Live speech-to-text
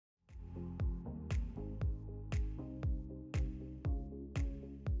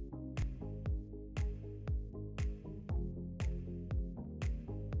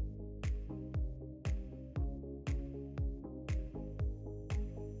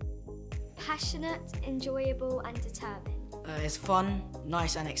Passionate, enjoyable and determined. It's fun,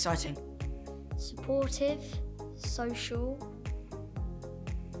 nice and exciting. Supportive, social,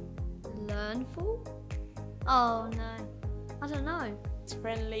 learnful? Oh no, I don't know. It's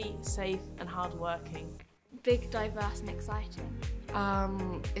friendly, safe and hard-working. Big, diverse and exciting.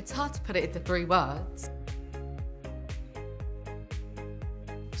 It's hard to put it into 3 words.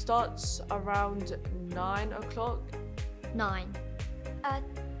 Starts around 9 o'clock. 9.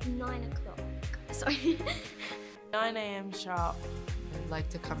 9 o'clock. Sorry. 9 a.m. sharp. I'd like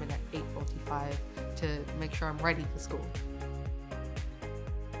to come in at 8:45 to make sure I'm ready for school.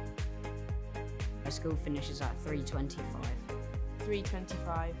 My school finishes at 3:25.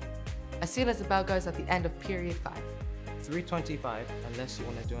 3:25. As soon as the bell goes at the end of period 5. 3:25, unless you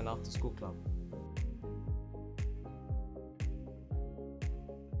want to do an after-school club.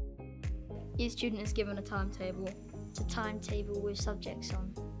 Each student is given a timetable. It's a timetable with subjects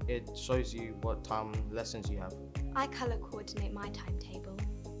on. It shows you what time lessons you have. I colour coordinate my timetable.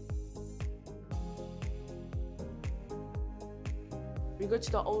 We go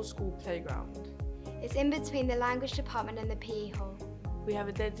to the old school playground. It's in between the language department and the PE hall. We have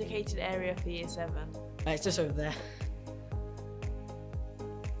a dedicated area for year 7. It's just over there.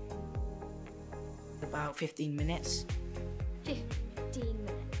 About 15 minutes. 15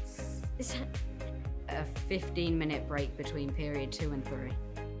 minutes. Is that? A 15-minute break between period 2 and 3.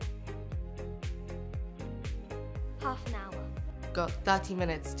 Half an hour. Got 30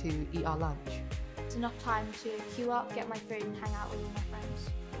 minutes to eat our lunch. It's enough time to queue up, get my food and hang out with all my friends.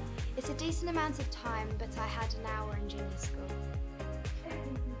 It's a decent amount of time, but I had an hour in junior school.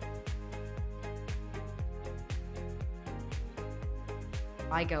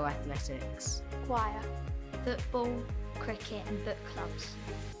 I go athletics. Choir. Football, cricket and book clubs.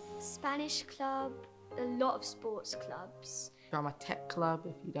 Spanish club, a lot of sports clubs. Drama tech club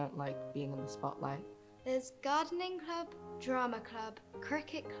if you don't like being in the spotlight. There's gardening club, drama club,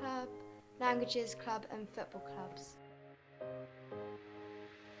 cricket club, languages club and football clubs.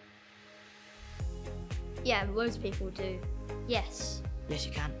 Yeah, loads of people do. Yes. Yes,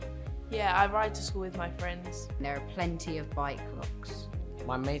 you can. Yeah, I ride to school with my friends. There are plenty of bike clocks.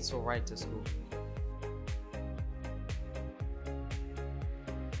 My mates will ride to school.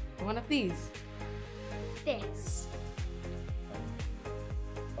 One of these. This.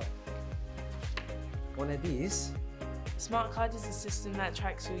 One of these. Smart card is a system that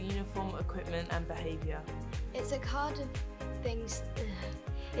tracks your uniform, equipment and behaviour. It's a card of things.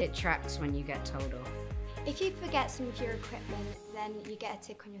 It tracks when you get told off. If you forget some of your equipment, then you get a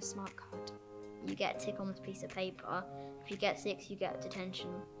tick on your smart card. You get a tick on this piece of paper. If you get 6, you get detention.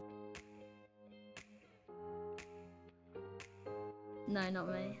 No, not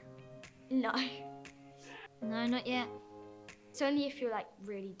me. No. No, not yet. It's only if you're like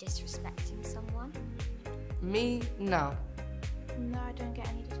really disrespecting someone. Me, no. No, I don't get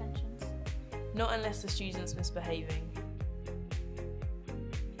any detentions. Not unless the student's misbehaving.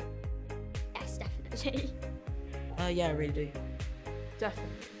 Yes, definitely. Yeah, I really do.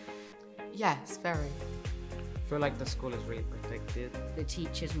 Definitely. Yes, very. I feel like the school is really protected. The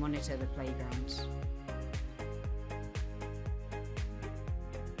teachers monitor the playgrounds.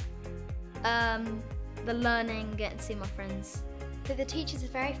 The learning, getting to see my friends. But the teachers are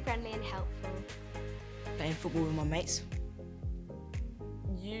very friendly and helpful. Playing football with my mates.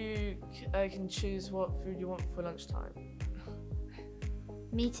 You can choose what food you want for lunchtime.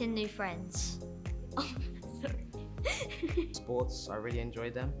 Meeting new friends. Oh, sorry. Sports, I really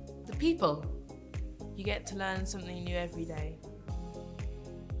enjoyed them. The people. You get to learn something new every day.